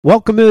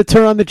Welcome to the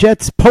Turn on the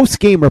Jets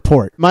post-game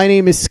report. My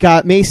name is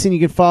Scott Mason. You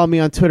can follow me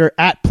on Twitter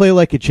at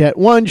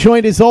PlayLikeAJet1.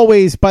 Joined as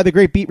always by the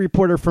great beat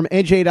reporter from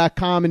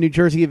NJ.com and New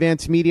Jersey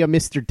Advance Media,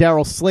 Mr.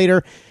 Darryl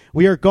Slater.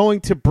 We are going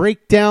to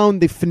break down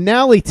the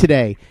finale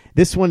today.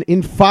 This one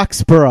in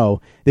Foxborough.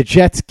 The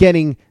Jets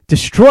getting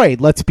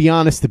destroyed, let's be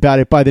honest about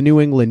it, by the New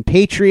England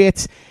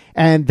Patriots.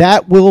 And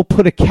that will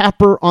put a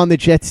capper on the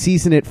Jets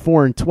season at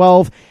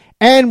 4-12.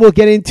 And we'll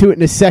get into it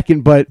in a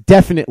second, but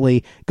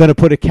definitely going to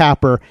put a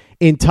capper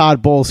in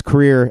Todd Bowles'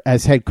 career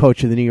as head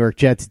coach of the New York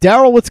Jets.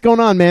 Darryl, what's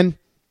going on, man?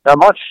 Not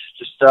much.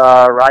 Just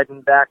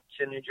riding back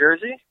to New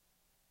Jersey,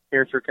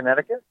 here through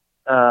Connecticut.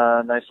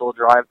 Nice little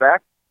drive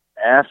back.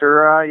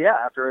 After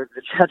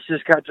the Jets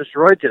just got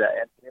destroyed today.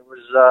 It was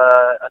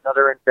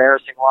another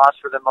embarrassing loss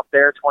for them up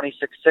there, 26-6.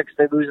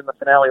 They lose in the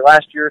finale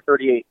last year,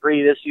 38-3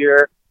 this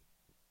year.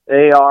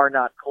 They are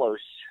not close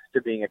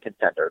to being a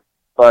contender.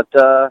 But,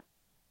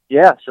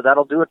 so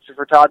that'll do it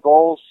for Todd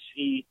Bowles.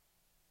 He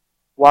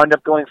wound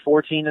up going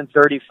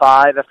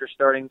 14-35 after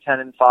starting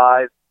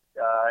 10-5.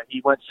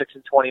 He went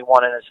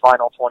 6-21 in his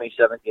final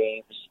 27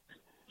 games.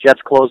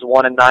 Jets closed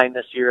 1-9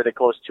 this year. They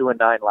closed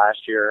 2-9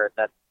 last year. And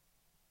that,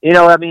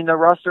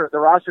 the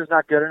roster's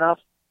not good enough.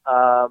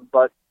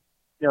 But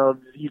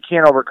you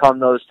can't overcome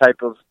those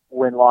type of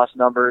win-loss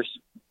numbers.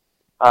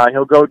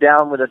 He'll go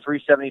down with a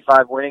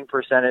 .375 winning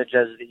percentage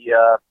as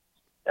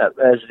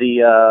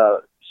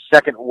the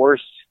second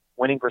worst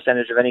winning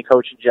percentage of any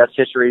coach in Jets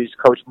history. He's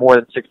coached more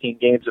than 16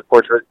 games. Of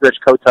course, Rich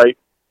Kotite,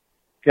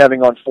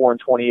 having on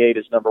 4-28,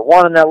 is number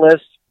one on that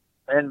list.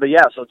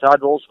 So Todd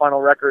Bowles'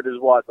 final record is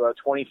what,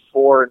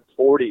 24-40.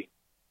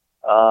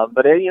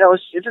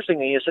 It's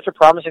interesting. He has such a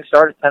promising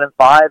start at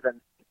 10-5,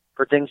 and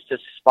for things to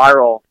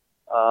spiral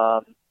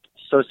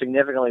so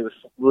significantly with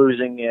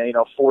losing,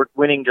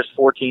 winning just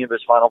 14 of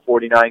his final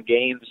 49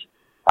 games.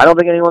 I don't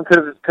think anyone could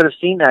have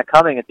seen that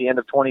coming at the end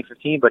of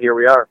 2015, but here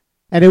we are.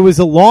 And it was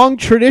a long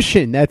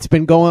tradition that's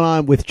been going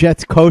on with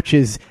Jets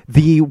coaches,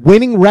 the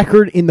winning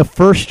record in the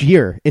first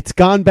year. It's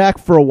gone back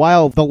for a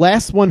while. The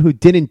last one who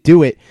didn't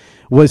do it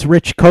was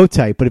Rich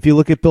Kotite. But if you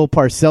look at Bill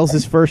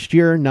Parcells' first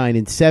year,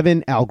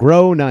 9-7, Al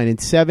Groh,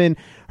 9-7,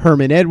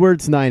 Herman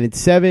Edwards,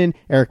 9-7,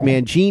 Eric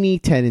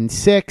Mangini,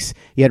 10-6.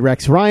 You had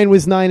Rex Ryan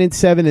was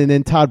 9-7, and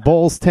then Todd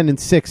Bowles,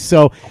 10-6.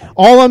 So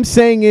all I'm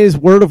saying is,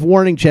 word of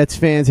warning, Jets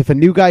fans, if a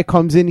new guy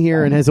comes in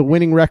here and has a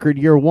winning record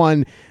year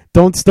one,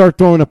 don't start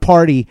throwing a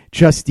party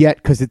just yet,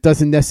 because it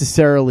doesn't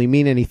necessarily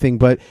mean anything.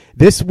 But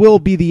this will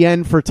be the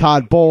end for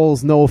Todd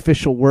Bowles. No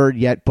official word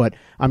yet, but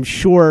I'm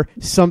sure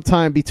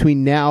sometime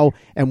between now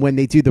and when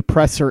they do the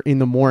presser in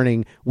the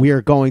morning, we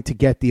are going to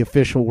get the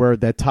official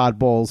word that Todd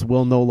Bowles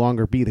will no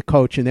longer be the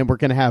coach. And then we're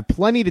going to have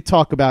plenty to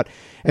talk about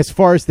as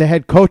far as the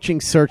head coaching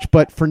search.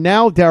 But for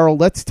now, Darryl,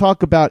 let's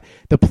talk about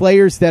the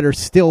players that are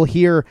still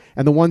here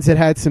and the ones that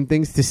had some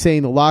things to say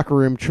in the locker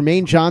room.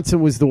 Trumaine Johnson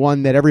was the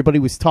one that everybody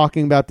was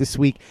talking about this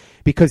week,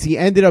 because he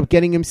ended up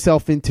getting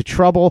himself into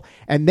trouble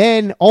and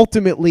then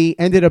ultimately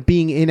ended up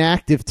being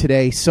inactive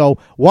today. So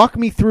walk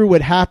me through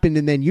what happened,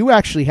 and then you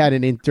actually had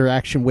an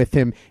interaction with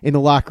him in the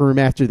locker room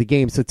after the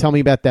game. So tell me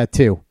about that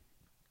too.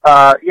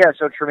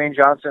 So Trumaine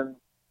Johnson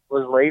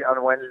was late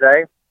on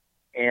Wednesday,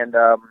 and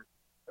of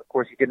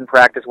course he didn't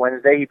practice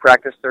Wednesday. He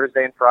practiced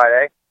Thursday and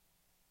Friday.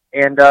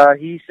 And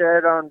he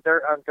said on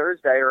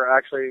Thursday, or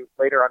actually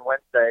later on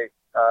Wednesday,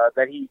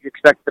 that he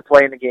expected to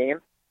play in the game,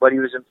 but he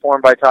was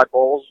informed by Todd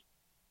Bowles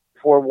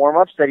before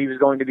warm-ups that he was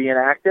going to be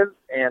inactive,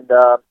 and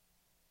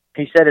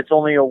he said it's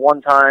only a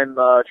one-time.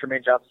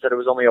 Trumaine Johnson said it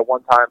was only a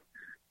one-time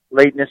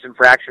lateness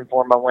infraction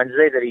for him on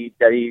Wednesday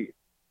that he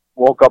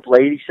woke up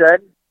late. He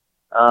said,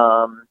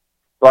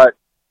 but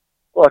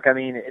look,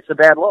 it's a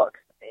bad look.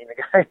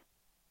 The guy,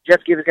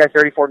 Jets gave this guy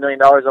 $34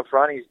 million up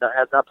front.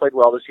 Has not played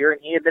well this year,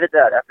 and he admitted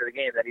that after the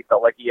game, that he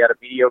felt like he had a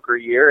mediocre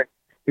year, and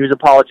he was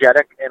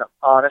apologetic and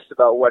honest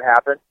about what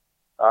happened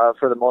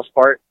for the most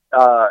part.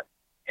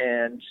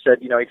 And said,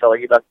 he felt like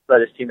he let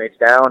his teammates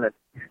down.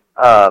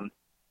 And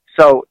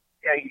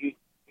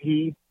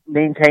he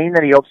maintained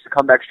that he hopes to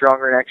come back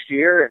stronger next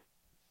year.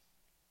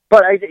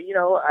 But I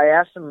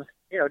asked him,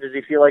 does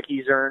he feel like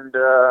he's earned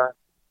the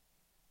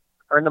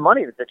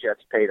money that the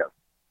Jets paid him?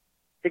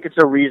 I think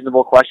it's a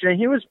reasonable question. And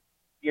he was,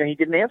 he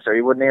didn't answer.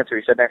 He wouldn't answer.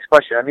 He said, next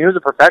question. It was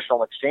a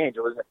professional exchange.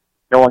 It wasn't,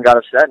 no one got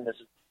upset. And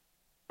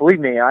believe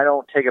me, I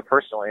don't take it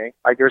personally.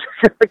 There's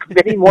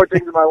many more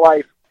things in my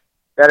life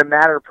that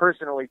matter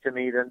personally to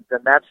me than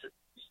that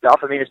stuff.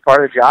 It's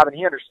part of the job, and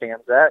he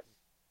understands that.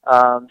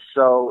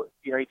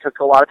 He took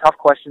a lot of tough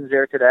questions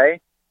there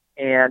today,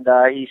 and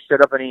he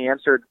stood up and he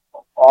answered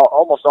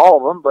almost all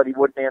of them, but he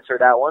wouldn't answer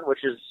that one,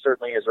 which is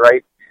certainly his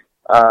right.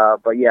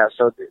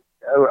 So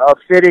a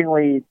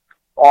fittingly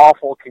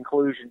awful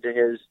conclusion to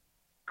his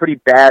pretty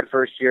bad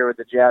first year with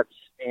the Jets,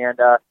 and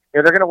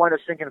they're going to wind up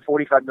sinking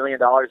 $45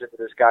 million into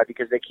this guy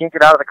because they can't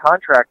get out of the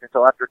contract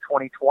until after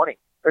 2020.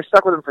 They're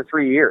stuck with him for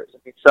 3 years.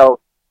 So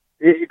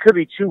it could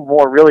be 2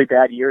 more really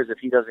bad years if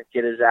he doesn't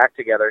get his act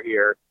together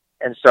here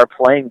and start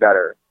playing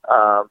better.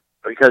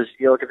 Because,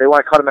 if they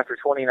want to cut him after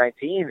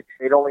 2019,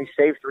 they'd only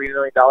save $3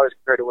 million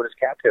compared to what his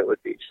cap hit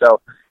would be. So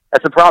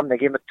That's the problem. They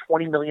gave him a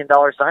 $20 million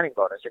signing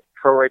bonus. If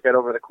you prorate that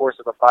over the course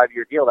of a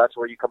 5-year deal, that's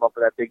where you come up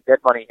with that big dead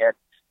money hit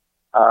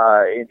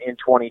in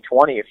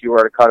 2020 if you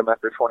were to cut him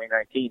after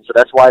 2019. So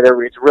that's why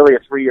it's really a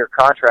 3-year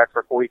contract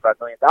for $45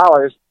 million,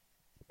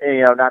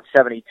 not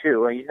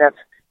 72.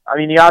 I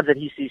mean, the odds that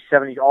he sees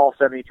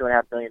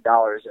 $72.5 million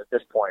at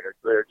this point are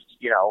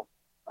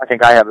I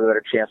think I have a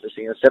better chance of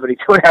seeing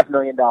 $72.5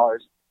 million.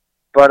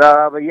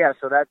 But yeah,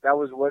 so that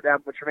was what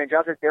happened with Trumaine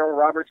Johnson. Darryl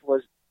Roberts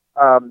was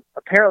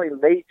apparently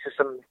late to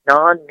some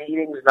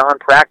non-meetings,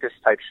 non-practice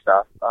type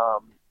stuff.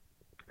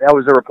 That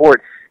was the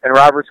report, and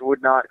Roberts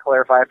would not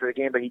clarify after the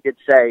game, but he did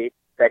say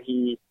that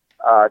he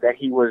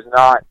was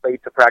not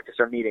late to practice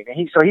or meeting, and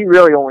he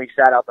really only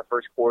sat out the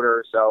first quarter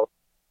or so.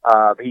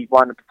 He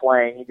wound up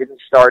playing. He didn't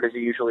start as he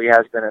usually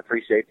has been at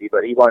free safety,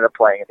 but he wound up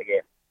playing in the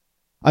game.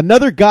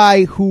 Another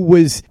guy who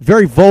was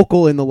very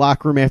vocal in the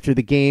locker room after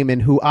the game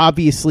and who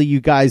obviously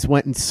you guys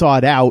went and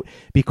sought out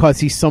because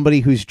he's somebody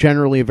who's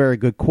generally a very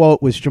good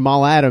quote was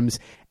Jamal Adams.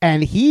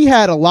 And he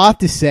had a lot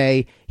to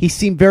say. He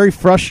seemed very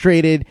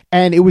frustrated,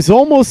 and it was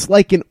almost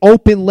like an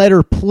open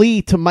letter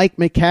plea to Mike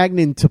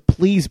Maccagnan to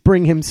please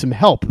bring him some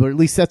help, or at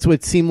least that's what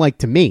it seemed like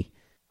to me.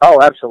 Oh,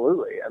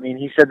 absolutely. I mean,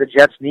 he said the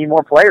Jets need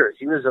more players.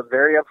 He was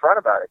very upfront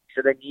about it. He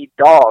said they need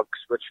dogs,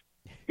 which,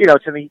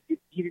 to me,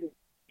 he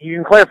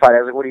didn't clarify that. I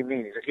was like, what do you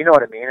mean? He's like, you know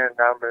what I mean? And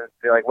I'm going to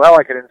be like, well,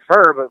 I could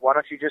infer, but why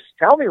don't you just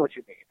tell me what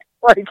you mean?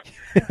 But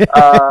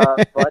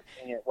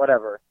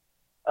whatever.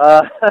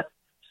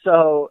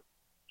 So,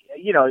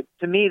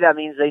 to me, that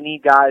means they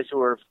need guys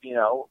who are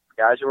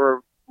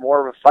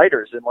more of a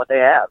fighters than what they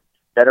have.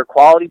 Better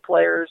quality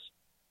players,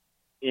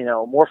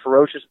 more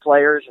ferocious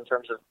players in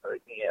terms of,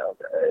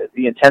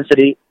 the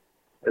intensity,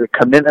 the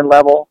commitment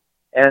level.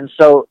 And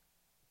so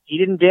he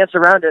didn't dance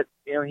around it.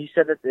 He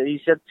said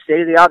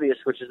stated the obvious,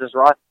 which is this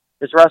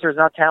roster is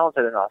not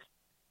talented enough.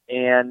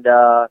 And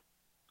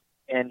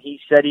he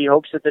said he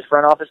hopes that this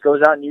front office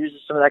goes out and uses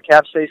some of that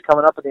cap space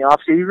coming up in the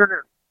offseason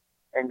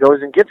and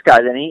goes and gets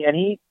guys. And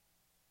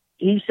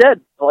he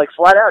said, like,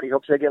 flat out, he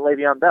hopes they get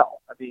Le'Veon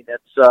Bell. I mean,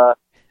 that's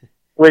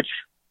which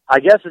I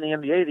guess in the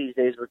NBA these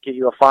days would get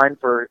you a fine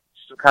for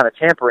some kind of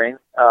tampering.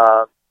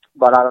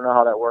 But I don't know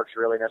how that works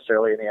really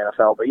necessarily in the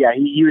NFL. But yeah,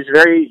 he was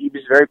very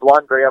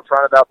blunt, very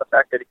upfront about the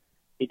fact that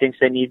he thinks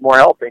they need more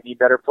help, they need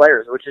better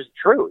players, which is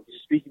true.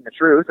 He's speaking the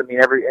truth. I mean,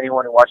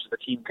 anyone who watches the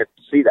team could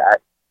see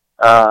that.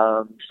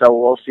 So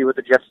we'll see what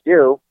the Jets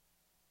do.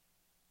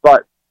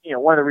 But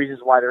one of the reasons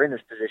why they're in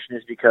this position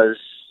is because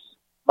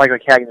Mike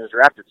Maccagnan was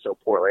drafted so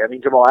poorly. I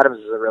mean, Jamal Adams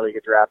is a really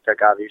good draft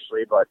pick,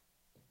 obviously, but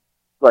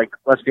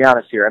let's be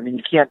honest here. I mean,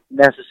 you can't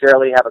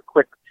necessarily have a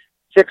quick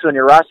fix when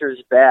your roster is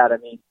bad. I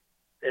mean,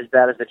 as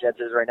bad as the Jets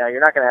is right now, you're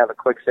not going to have a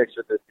quick fix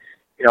with the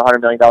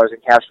 $100 million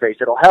in cap space.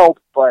 It'll help,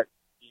 but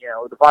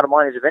the bottom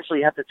line is eventually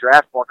you have to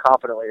draft more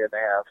confidently than they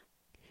have.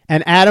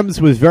 And Adams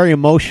was very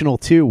emotional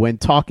too when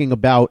talking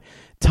about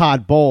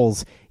Todd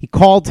Bowles. He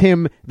called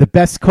him the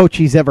best coach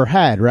he's ever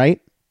had,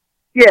 right?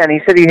 Yeah, and he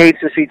said he hates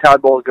to see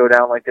Todd Bowles go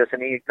down like this,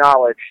 and he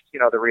acknowledged,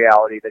 the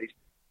reality that he's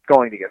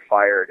going to get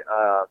fired.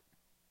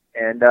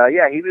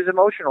 Yeah, he was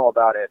emotional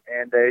about it,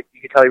 and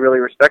you can tell he really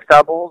respects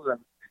Todd Bowles.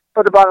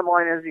 But the bottom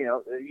line is,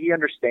 he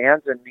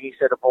understands, and he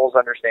said that Bowles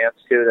understands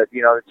too that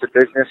it's a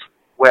business.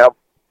 Well,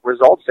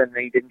 results, and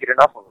he didn't get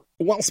enough of them.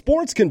 While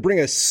sports can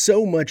bring us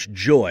so much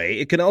joy,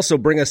 it can also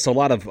bring us a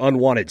lot of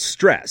unwanted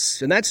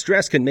stress, and that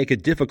stress can make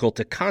it difficult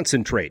to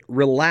concentrate,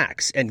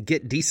 relax, and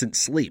get decent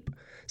sleep.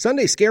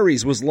 Sunday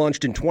Scaries was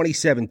launched in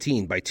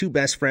 2017 by two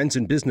best friends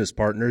and business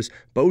partners,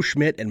 Bo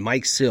Schmidt and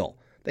Mike Sill.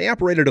 They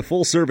operated a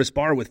full-service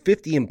bar with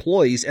 50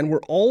 employees and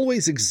were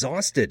always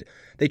exhausted.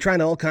 They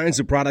tried all kinds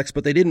of products,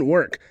 but they didn't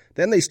work.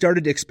 Then they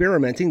started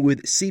experimenting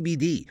with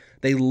CBD.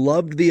 They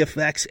loved the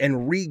effects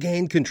and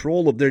regained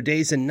control of their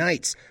days and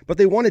nights, but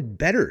they wanted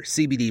better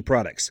CBD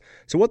products.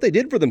 So what they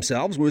did for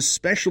themselves was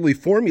specially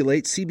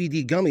formulate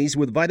CBD gummies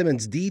with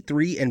vitamins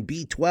D3 and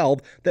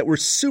B12 that were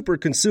super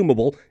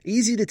consumable,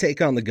 easy to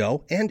take on the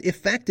go, and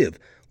effective.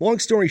 Long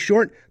story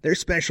short, their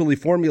specially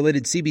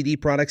formulated CBD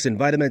products and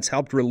vitamins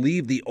helped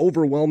relieve the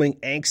overwhelming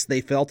angst they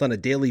felt on a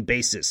daily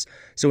basis.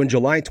 So in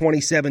July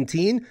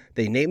 2017,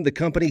 they named the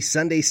company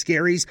Sunday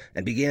Scaries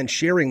and began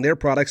sharing their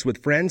products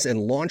with friends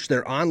and launched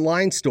their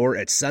online store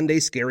at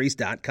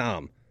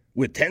sundayscaries.com.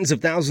 With tens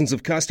of thousands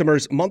of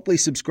customers, monthly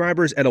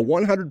subscribers, and a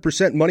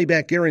 100%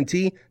 money-back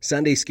guarantee,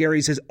 Sunday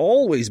Scaries has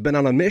always been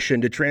on a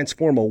mission to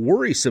transform a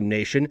worrisome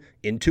nation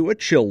into a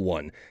chill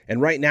one. And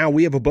right now,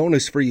 we have a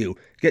bonus for you.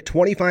 Get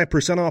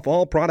 25% off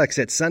all products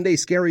at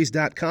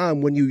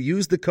sundayscaries.com when you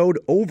use the code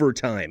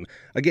OVERTIME.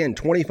 Again,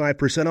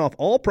 25% off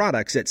all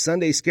products at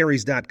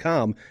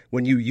sundayscaries.com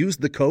when you use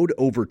the code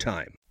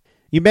OVERTIME.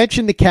 You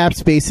mentioned the cap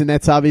space, and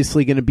that's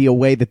obviously going to be a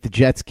way that the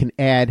Jets can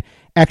add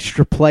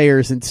extra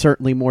players and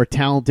certainly more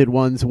talented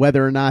ones.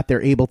 Whether or not they're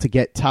able to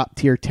get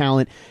top-tier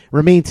talent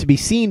remains to be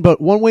seen,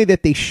 but one way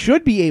that they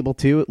should be able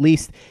to, at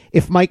least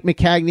if Mike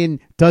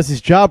Maccagnan does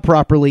his job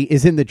properly,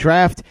 is in the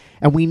draft.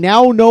 And we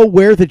now know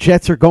where the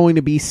Jets are going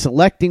to be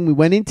selecting. We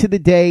went into the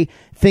day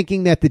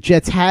thinking that the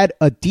Jets had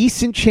a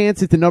decent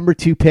chance at the number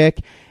 2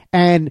 pick,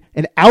 and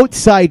an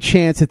outside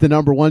chance at the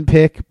number 1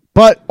 pick.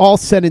 But all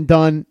said and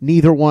done,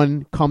 neither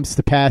one comes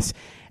to pass,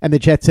 and the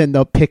Jets end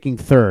up picking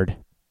third.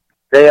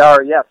 They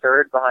are,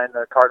 third behind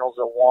the Cardinals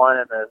at 1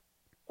 and the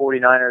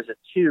 49ers at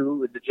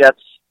 2. The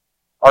Jets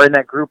are in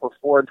that group of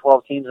 4 and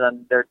 12 teams,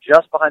 and they're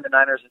just behind the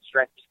Niners in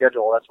strength of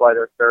schedule. That's why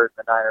they're third,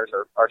 and the Niners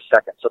are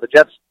second. So the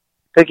Jets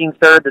picking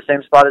third, the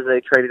same spot as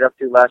they traded up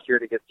to last year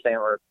to get Sam,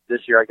 or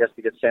this year, I guess,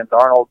 to get Sam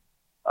Darnold.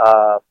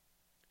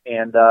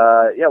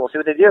 We'll see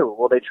what they do.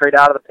 Will they trade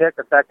out of the pick?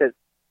 The fact that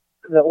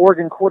the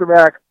Oregon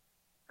quarterback,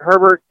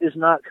 Herbert, is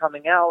not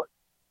coming out.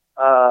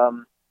 I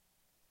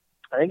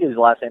think his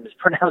last name is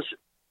pronounced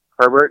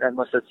Herbert,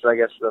 unless it's, I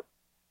guess,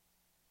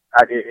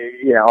 I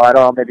don't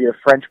know, maybe a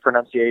French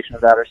pronunciation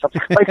of that or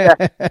something like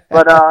that.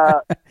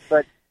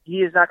 But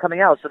he is not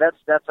coming out, so that's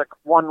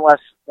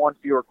one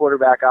fewer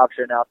quarterback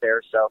option out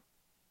there. So,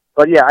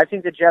 but yeah, I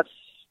think the Jets,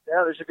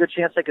 there's a good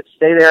chance they could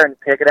stay there and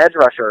pick an edge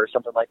rusher or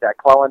something like that,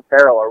 Clelin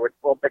Ferrell, or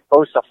will Nick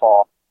Bosa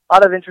fall? A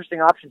lot of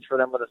interesting options for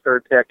them with a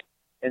third pick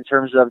in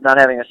terms of not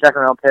having a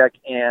second-round pick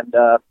and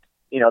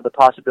the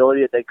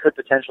possibility that they could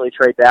potentially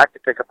trade back to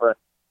pick up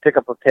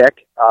a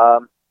pick.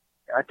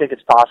 I think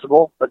it's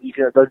possible, but you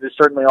can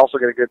certainly also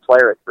get a good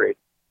player at 3.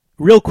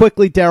 Real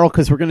quickly, Darryl,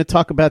 because we're going to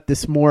talk about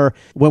this more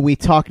when we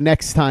talk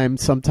next time,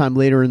 sometime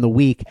later in the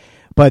week.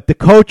 But the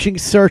coaching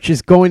search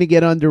is going to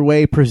get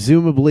underway,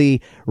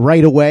 presumably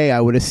right away.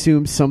 I would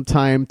assume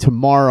sometime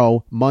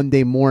tomorrow,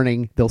 Monday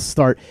morning, they'll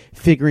start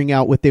figuring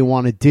out what they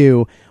want to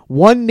do.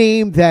 One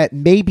name that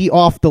may be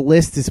off the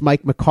list is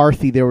Mike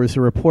McCarthy. There was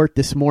a report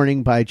this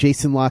morning by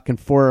Jason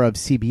Lockenfora of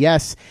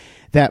CBS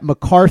that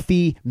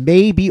McCarthy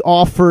may be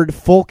offered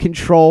full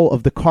control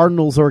of the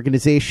Cardinals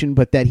organization,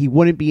 but that he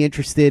wouldn't be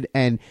interested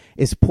and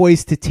is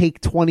poised to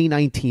take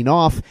 2019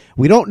 off.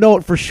 We don't know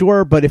it for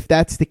sure, but if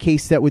that's the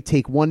case, that would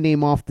take one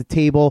name off the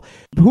table.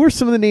 Who are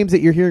some of the names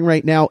that you're hearing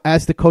right now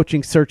as the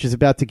coaching search is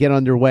about to get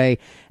underway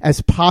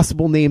as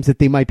possible names that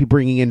they might be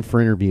bringing in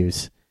for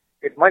interviews?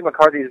 If Mike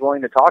McCarthy is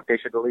willing to talk, they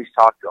should at least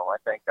talk to him, I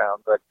think.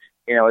 But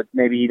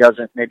maybe he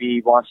doesn't. Maybe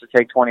he wants to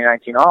take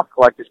 2019 off,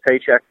 collect his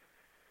paycheck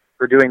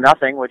for doing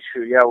nothing, which,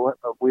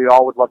 we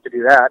all would love to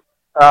do that.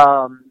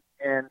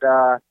 And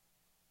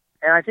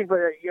I think,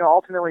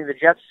 ultimately the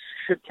Jets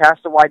should cast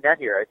a wide net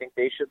here. I think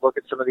they should look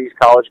at some of these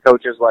college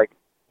coaches like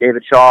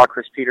David Shaw,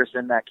 Chris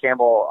Peterson, Matt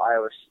Campbell,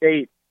 Iowa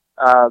State.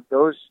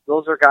 Those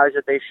are guys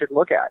that they should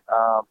look at.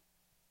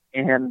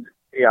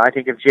 I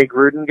think if Jay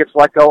Gruden gets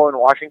let go in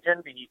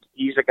Washington,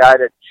 he's a guy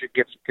that should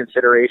get some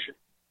consideration.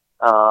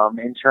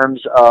 In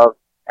terms of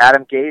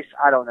Adam Gase,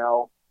 I don't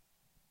know.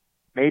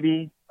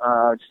 Maybe.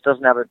 Just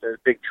doesn't have a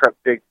big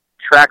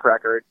track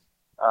record.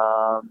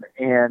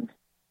 And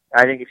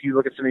I think if you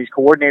look at some of these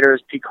coordinators,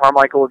 Pete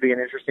Carmichael would be an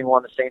interesting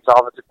one, the Saints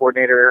offensive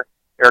coordinator,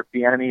 Eric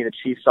Bieniemy, the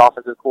Chiefs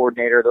offensive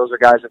coordinator. Those are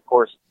guys, of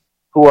course,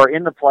 who are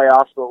in the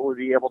playoffs but would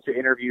be able to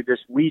interview this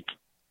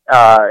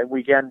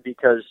weekend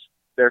because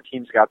their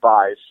teams got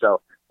byes. So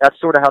that's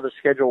sort of how the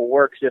schedule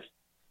works. If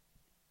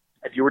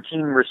your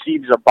team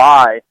receives a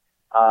bye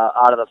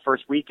out of the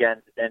first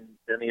weekend, then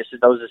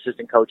those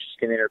assistant coaches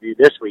can interview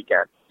this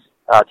weekend.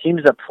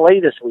 Teams that play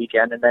this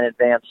weekend and then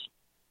advance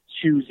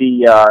to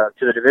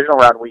the divisional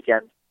round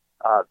weekend,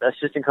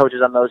 assistant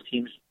coaches on those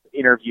teams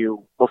interview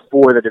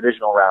before the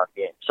divisional round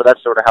game. So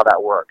that's sort of how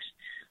that works.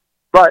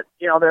 But,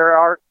 there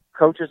are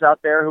coaches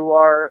out there who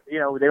are,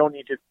 they don't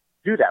need to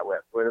do that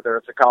with, whether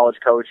it's a college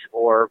coach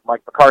or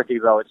Mike McCarthy,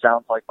 though it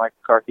sounds like Mike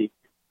McCarthy,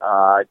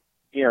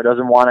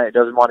 doesn't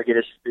want to get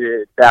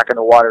his back in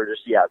the water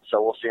just yet.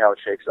 So we'll see how it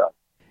shakes up.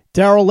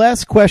 Darryl,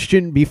 last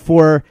question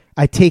before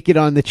I take it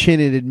on the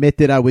chin and admit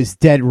that I was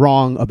dead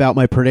wrong about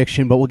my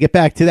prediction, but we'll get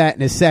back to that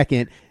in a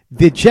second.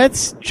 The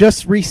Jets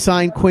just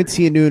re-signed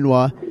Quincy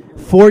Enunwa,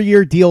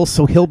 4-year deal,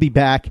 so he'll be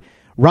back.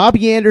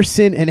 Robbie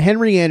Anderson and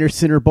Henry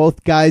Anderson are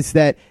both guys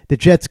that the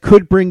Jets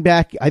could bring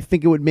back. I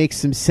think it would make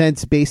some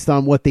sense based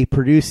on what they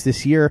produced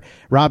this year.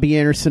 Robbie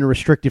Anderson, a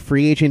restricted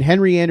free agent.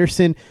 Henry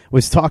Anderson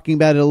was talking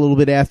about it a little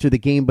bit after the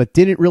game, but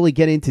didn't really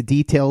get into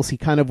details. He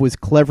kind of was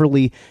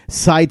cleverly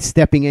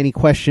sidestepping any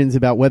questions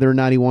about whether or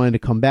not he wanted to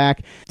come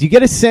back. Do you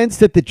get a sense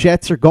that the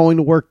Jets are going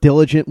to work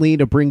diligently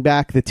to bring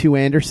back the two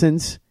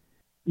Andersons?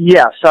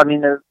 Yes,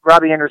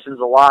 Robbie Anderson's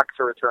a lock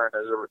to return.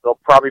 They'll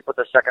probably put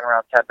the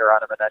second-round tender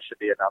on him, and that should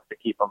be enough to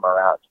keep him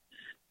around.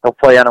 He'll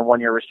play on a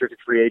 1-year restricted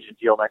free agent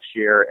deal next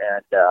year,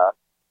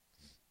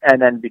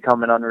 and then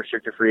become an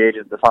unrestricted free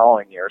agent the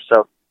following year.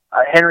 So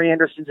Henry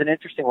Anderson's an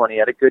interesting one. He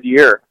had a good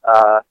year.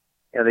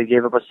 They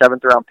gave up a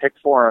 7th-round pick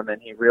for him,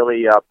 and he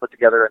really put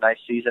together a nice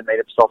season, made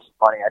himself some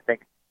money. I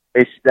think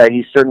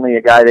he's certainly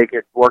a guy they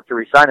could work to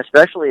re-sign,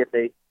 especially if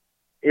they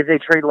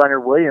trade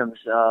Leonard Williams.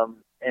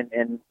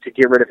 And to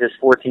get rid of his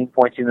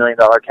 $14.2 million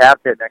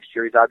cap hit next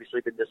year. He's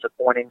obviously been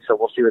disappointing, so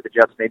we'll see what the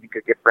Jets maybe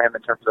could get for him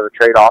in terms of a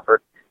trade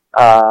offer.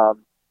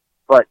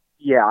 But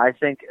yeah, I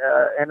think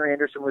Henry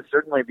Anderson would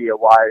certainly be a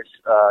wise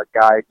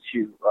guy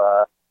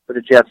for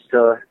the Jets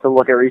to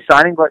look at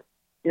re-signing. But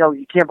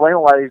you can't blame a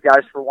lot of these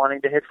guys for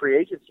wanting to hit free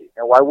agency.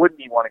 Why wouldn't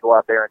he want to go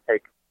out there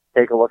and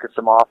take a look at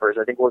some offers?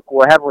 I think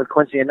what happened with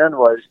Quincy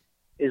Enunwa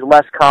is is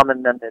less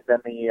common than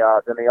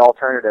the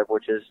alternative,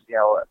 which is, you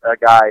know, a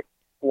guy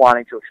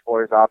wanting to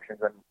explore his options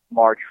in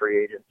March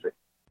free agency.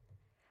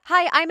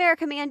 Hi, I'm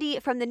Erica Mandy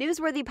from the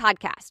Newsworthy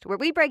podcast, where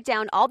we break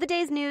down all the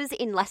day's news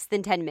in less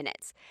than 10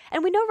 minutes.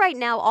 And we know right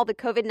now all the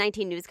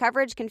COVID-19 news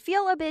coverage can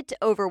feel a bit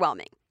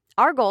overwhelming.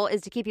 Our goal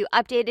is to keep you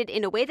updated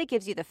in a way that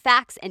gives you the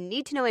facts and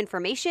need-to-know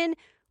information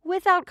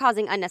without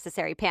causing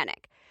unnecessary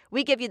panic.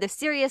 We give you the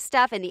serious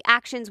stuff and the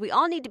actions we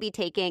all need to be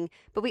taking,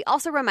 but we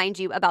also remind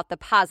you about the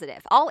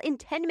positive, all in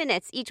 10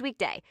 minutes each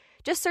weekday.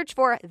 Just search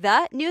for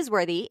The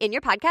Newsworthy in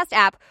your podcast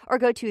app or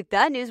go to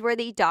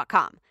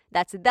thenewsworthy.com.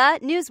 That's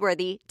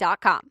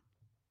thenewsworthy.com.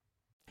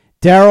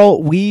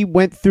 Darryl, we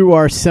went through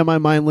our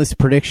semi-mindless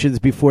predictions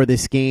before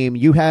this game.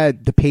 You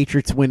had the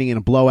Patriots winning in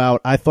a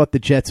blowout. I thought the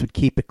Jets would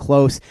keep it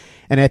close.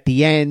 And at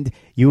the end,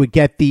 you would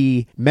get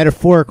the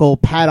metaphorical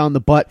pat on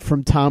the butt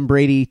from Tom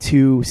Brady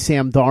to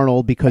Sam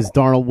Darnold because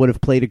Darnold would have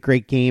played a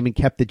great game and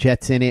kept the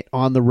Jets in it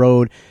on the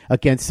road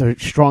against a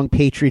strong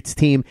Patriots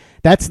team.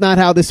 That's not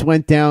how this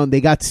went down.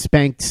 They got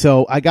spanked,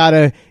 so I got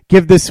to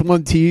give this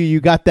one to you. You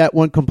got that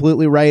one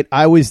completely right.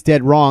 I was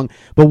dead wrong.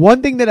 But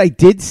one thing that I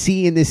did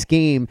see in this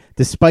game,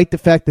 despite the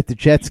fact that the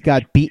Jets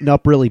got beaten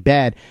up really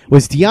bad,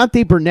 was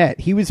Deontay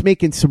Burnett. He was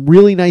making some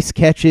really nice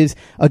catches.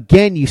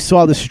 Again, you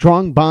saw the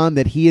strong bond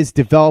that he has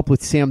developed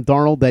with Sam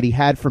Darnold that he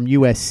had from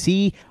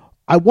USC.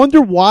 I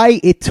wonder why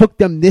it took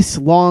them this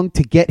long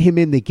to get him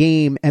in the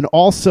game. And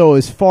also,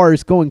 as far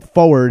as going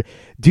forward,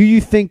 do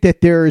you think that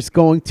there is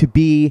going to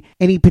be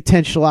any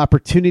potential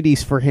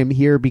opportunities for him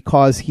here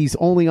because he's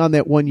only on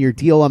that 1-year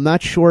deal? I'm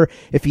not sure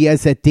if he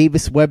has that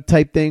Davis Webb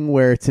type thing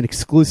where it's an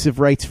exclusive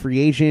rights free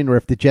agent or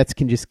if the Jets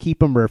can just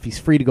keep him or if he's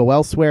free to go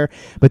elsewhere.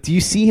 But do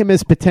you see him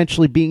as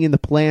potentially being in the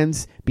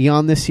plans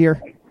beyond this year?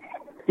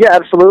 Yeah,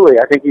 absolutely.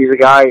 I think he's a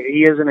guy,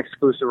 he is an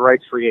exclusive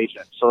rights free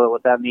agent. So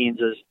what that means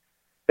is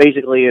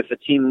basically if a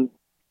team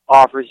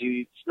offers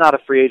you, it's not a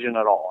free agent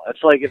at all.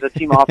 It's like if a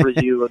team offers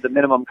you the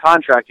minimum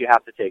contract, you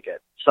have to take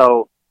it.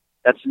 So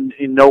that's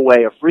in no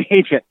way a free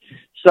agent.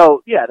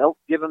 So yeah, they'll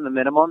give him the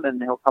minimum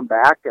and he'll come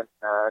back and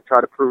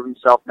try to prove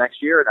himself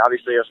next year. And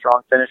obviously a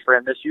strong finish for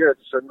him this year.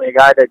 It's certainly a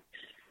guy that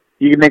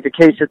you can make the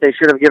case that they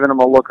should have given him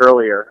a look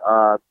earlier,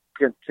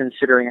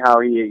 considering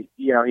how he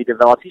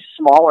developed. He's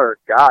a smaller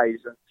guy.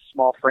 He's a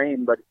small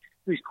frame, but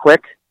he's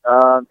quick,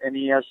 and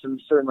he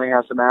certainly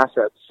has some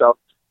assets. So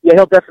yeah,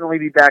 he'll definitely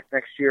be back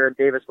next year. And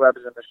Davis Webb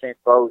is in the same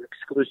boat,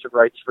 exclusive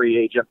rights free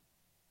agent.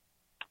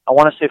 I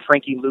want to say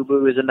Frankie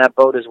Luvu is in that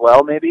boat as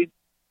well, maybe.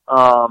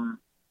 I'm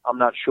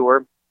not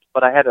sure,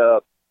 but I had a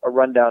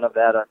rundown of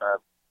that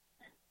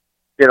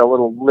did a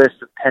little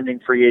list of pending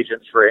free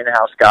agents for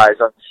in-house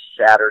guys on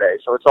Saturday,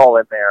 so it's all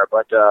in there.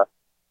 But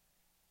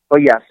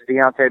yes,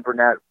 Deontay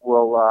Burnett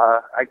will.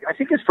 I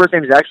think his first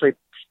name is actually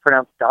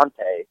pronounced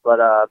Dante, but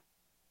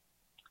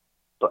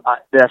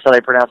that's how they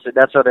pronounced it.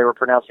 That's how they were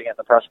pronouncing it in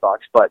the press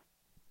box. But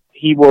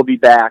he will be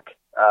back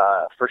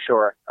for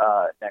sure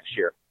next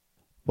year.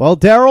 Well,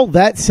 Darryl,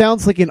 that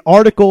sounds like an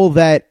article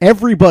that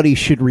everybody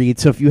should read.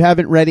 So if you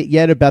haven't read it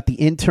yet about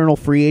the internal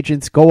free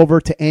agents, go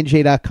over to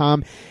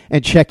NJ.com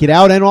and check it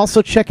out. And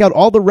also check out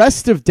all the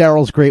rest of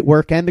Darryl's great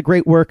work and the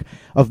great work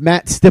of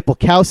Matt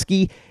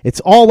Stipelkowski.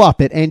 It's all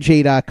up at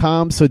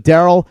NJ.com. So,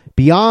 Darryl,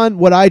 beyond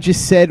what I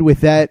just said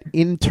with that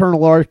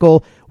internal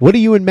article, what do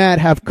you and Matt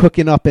have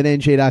cooking up at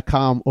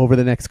NJ.com over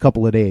the next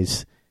couple of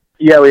days?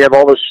 Yeah, we have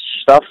all this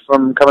stuff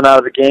from coming out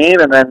of the game,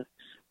 and then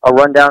a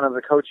rundown of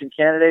the coaching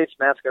candidates.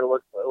 Matt's got to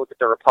look at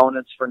their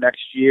opponents for next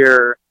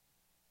year,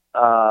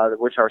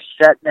 which are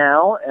set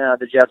now.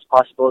 The Jets'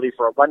 possibility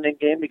for a London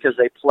game because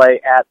they play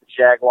at the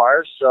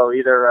Jaguars, so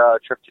either a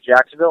trip to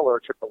Jacksonville or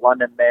a trip to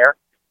London there.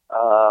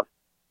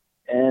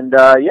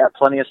 Yeah,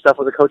 plenty of stuff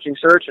with the coaching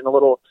search and a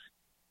little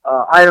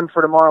item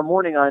for tomorrow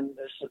morning on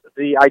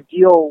the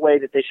ideal way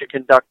that they should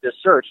conduct this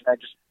search. And I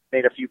just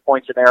made a few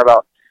points in there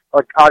about,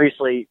 like,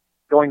 obviously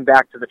going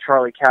back to the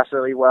Charlie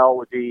Casserly well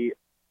would be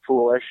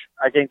foolish.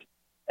 I think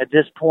at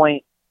this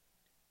point,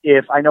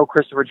 if I know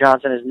Christopher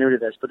Johnson is new to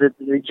this, but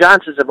the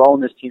Johnsons have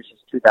owned this team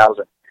since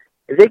 2000.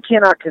 If they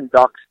cannot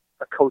conduct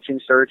a coaching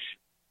search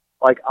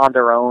like on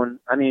their own,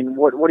 I mean,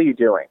 what are you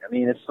doing? I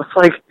mean, it's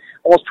like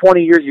almost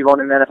 20 years you've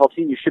owned an NFL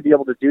team. You should be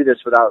able to do this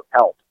without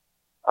help.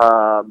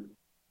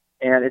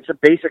 And it's a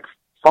basic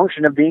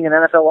function of being an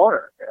NFL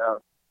owner.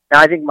 Now,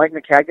 I think Mike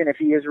McCagnon, if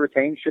he is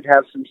retained, should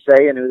have some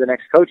say in who the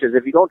next coach is.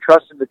 If you don't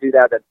trust him to do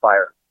that, then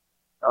fire.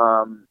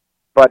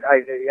 But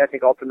I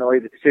think ultimately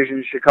the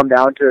decision should come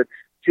down to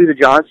the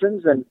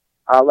Johnsons and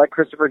let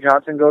Christopher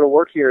Johnson go to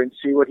work here and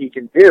see what he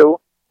can do.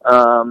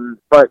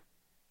 But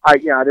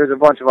there's a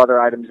bunch of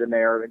other items in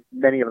there, and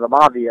many of them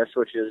obvious,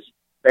 which is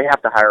they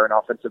have to hire an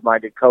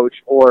offensive-minded coach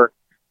or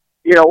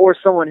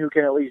someone who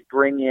can at least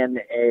bring in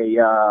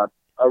a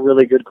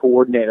really good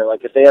coordinator.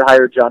 Like if they had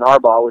hired John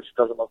Harbaugh, which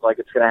doesn't look like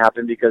it's going to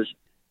happen because,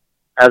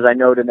 as I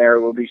note in there,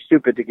 it would be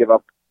stupid to give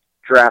up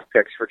draft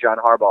picks for John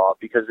Harbaugh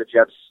because the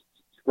Jets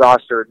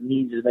roster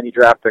needs as many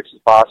draft picks as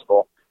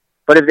possible.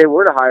 But if they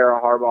were to hire a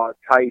Harbaugh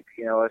type,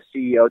 a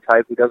CEO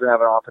type who doesn't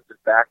have an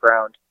offensive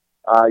background,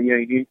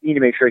 you need to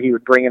make sure he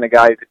would bring in a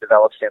guy who could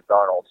develop Sam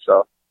Darnold.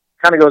 So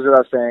kind of goes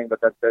without saying, but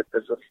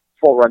there's a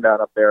full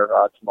rundown up there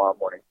tomorrow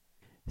morning.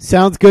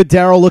 Sounds good,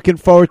 Darryl. Looking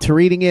forward to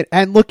reading it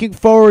and looking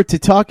forward to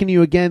talking to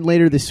you again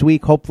later this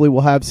week. Hopefully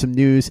we'll have some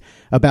news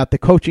about the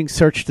coaching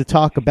search to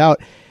talk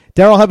about.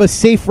 Darryl, have a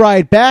safe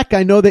ride back.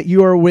 I know that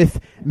you are with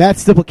Matt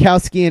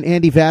Stiplikowski and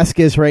Andy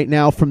Vasquez right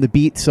now from the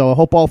beat, so I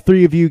hope all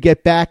three of you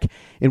get back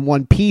in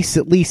one piece,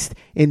 at least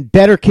in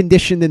better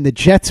condition than the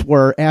Jets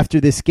were after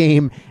this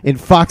game in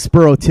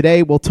Foxborough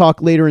today. We'll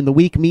talk later in the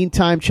week.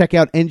 Meantime, check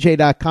out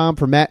NJ.com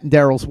for Matt and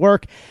Darryl's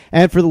work.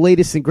 And for the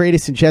latest and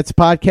greatest in Jets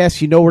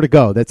podcasts, you know where to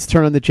go. That's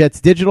Turn on the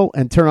Jets Digital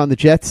and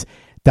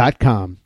TurnOnTheJets.com.